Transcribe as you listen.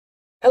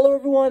Hello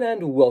everyone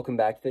and welcome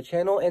back to the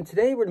channel, and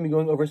today we're going to be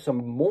going over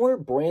some more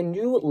brand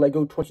new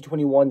LEGO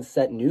 2021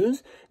 set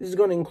news. This is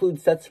going to include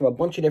sets from a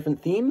bunch of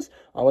different themes,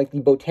 like the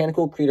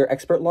Botanical Creator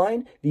Expert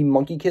line, the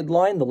Monkey Kid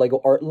line, the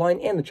LEGO Art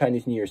line, and the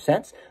Chinese New Year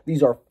sets.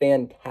 These are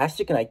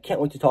fantastic and I can't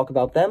wait to talk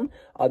about them.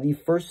 The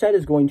first set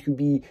is going to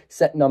be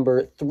set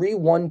number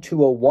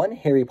 31201,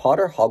 Harry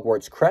Potter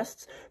Hogwarts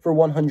Crests, for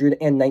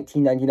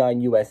 $119.99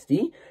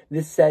 USD.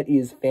 This set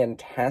is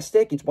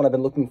fantastic. It's one I've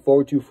been looking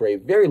forward to for a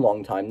very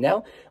long time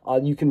now.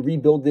 You can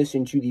rebuild this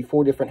into the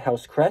 4 different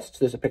house crests.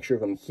 There's a picture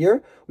of them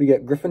here. We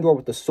get Gryffindor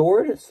with the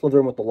sword,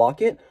 Slytherin with the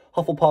locket,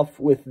 Hufflepuff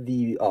with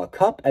the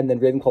cup, and then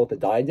Ravenclaw with the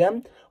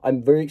diadem.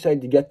 I'm very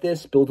excited to get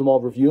this, build them all,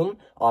 review them.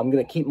 I'm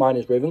going to keep mine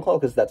as Ravenclaw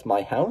because that's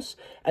my house.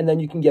 And then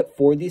you can get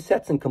 4 of these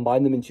sets and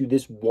combine them into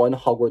this one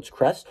Hogwarts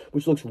crest,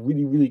 which looks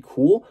really, really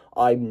cool.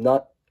 I'm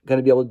not going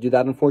to be able to do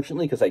that,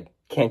 unfortunately, because I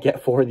can't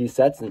get 4 of these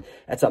sets, and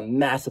that's a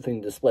massive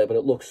thing to display, but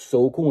it looks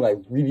so cool, and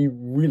I really,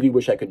 really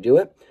wish I could do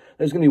it.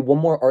 There's going to be one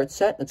more art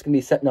set. That's going to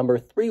be set number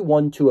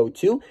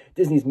 31202,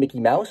 Disney's Mickey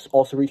Mouse,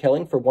 also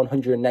retailing for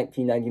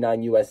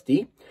 $119.99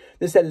 USD.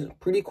 This set is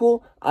pretty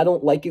cool. I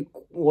don't like it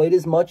quite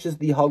as much as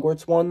the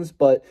Hogwarts ones,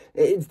 but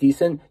it's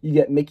decent. You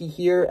get Mickey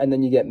here, and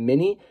then you get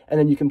Minnie, and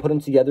then you can put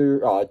them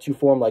together to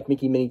form like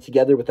Mickey Minnie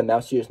together with the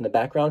mouse ears in the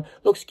background.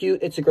 Looks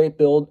cute. It's a great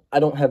build. I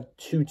don't have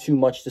too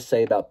much to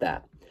say about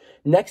that.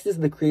 Next is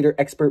the Creator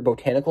Expert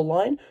Botanical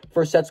line.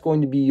 First set's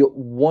going to be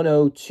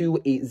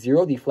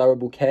 10280, the Flower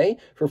Bouquet,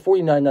 for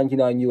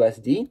 $49.99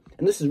 USD.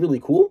 And this is really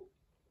cool.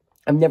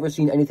 I've never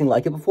seen anything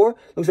like it before.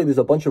 Looks like there's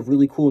a bunch of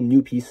really cool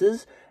new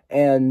pieces.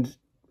 I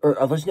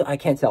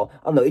can't tell.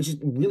 I don't know. It's just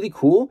really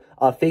cool.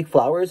 Fake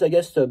flowers, I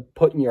guess, to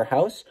put in your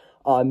house.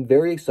 I'm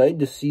very excited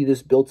to see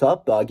this built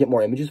up, get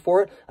more images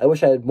for it. I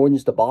wish I had more than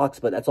just a box,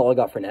 but that's all I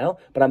got for now.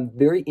 But I'm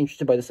very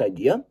interested by this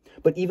idea.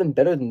 But even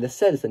better than this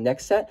set is the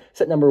next set,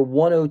 set number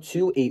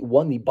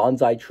 10281, the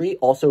Bonsai Tree,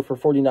 also for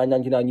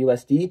 $49.99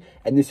 USD.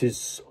 And this is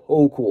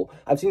so cool.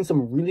 I've seen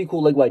some really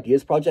cool LEGO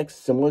Ideas projects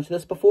similar to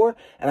this before,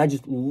 and I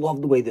just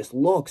love the way this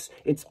looks.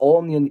 It's all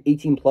on the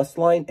 18+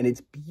 line, and it's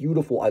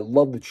beautiful. I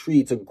love the tree.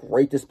 It's a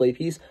great display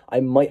piece.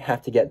 I might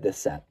have to get this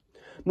set.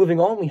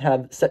 Moving on, we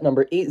have set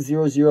number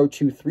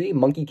 80023,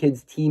 Monkey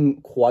Kids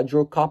Team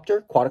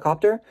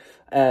Quadcopter.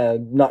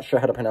 Not sure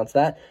how to pronounce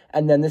that.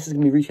 And then this is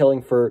going to be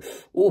retailing for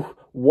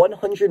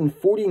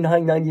 $149.99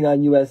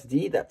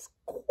 USD. That's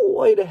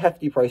quite a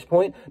hefty price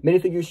point.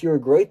 Minifigures here are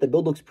great. The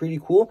build looks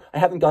pretty cool. I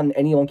haven't gotten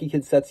any Monkey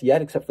Kids sets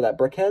yet, except for that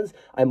Brickheads.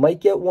 I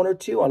might get 1 or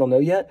 2. I don't know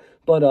yet.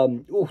 But,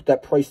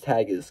 that price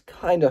tag is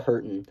kind of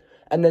hurting.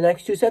 And the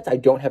next 2 sets I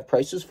don't have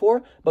prices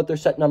for, but their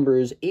set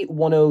numbers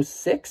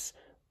 8106.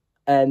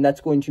 And that's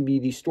going to be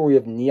the story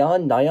of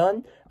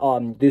Nyan.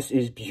 This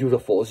is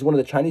beautiful. This is one of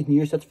the Chinese New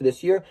Year sets for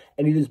this year,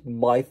 and it is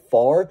by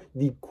far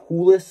the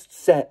coolest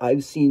set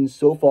I've seen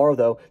so far,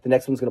 though the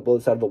next one's going to blow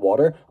this out of the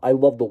water. I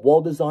love the wall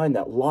design,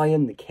 that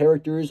lion, the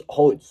characters.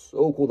 Oh, it's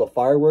so cool. The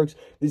fireworks.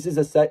 This is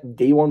a set,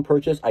 day 1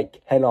 purchase. I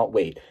cannot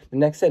wait. The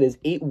next set is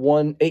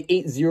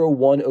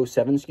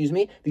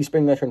 80107, the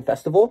Spring Lantern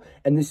Festival,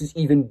 and this is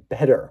even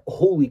better.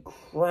 Holy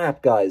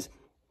crap, guys.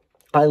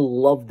 I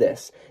love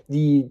this.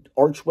 The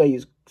archway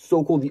is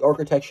so cool. The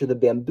architecture, the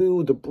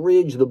bamboo, the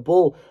bridge, the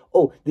bull.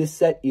 Oh, this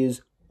set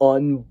is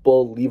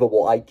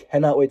unbelievable. I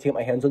cannot wait to get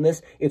my hands on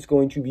this. It's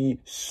going to be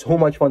so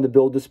much fun to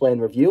build, display,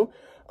 and review.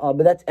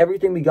 But that's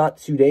everything we got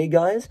today,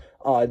 guys.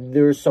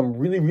 There's some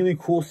really, really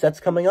cool sets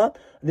coming up.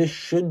 This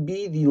should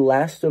be the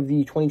last of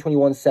the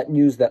 2021 set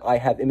news that I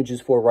have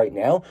images for right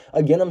now.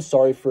 Again, I'm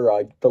sorry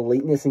for the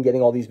lateness in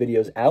getting all these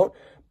videos out.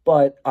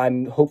 But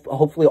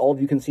hopefully all of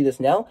you can see this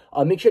now.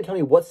 Make sure to tell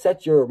me what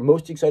sets you're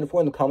most excited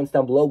for in the comments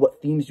down below.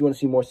 What themes do you want to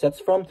see more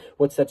sets from?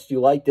 What sets do you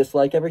like,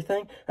 dislike,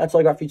 everything? That's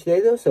all I got for you today,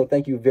 though. So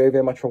thank you very,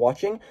 very much for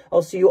watching.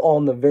 I'll see you all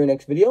in the very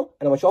next video.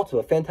 And I wish you all to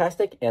have a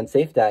fantastic and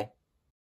safe day.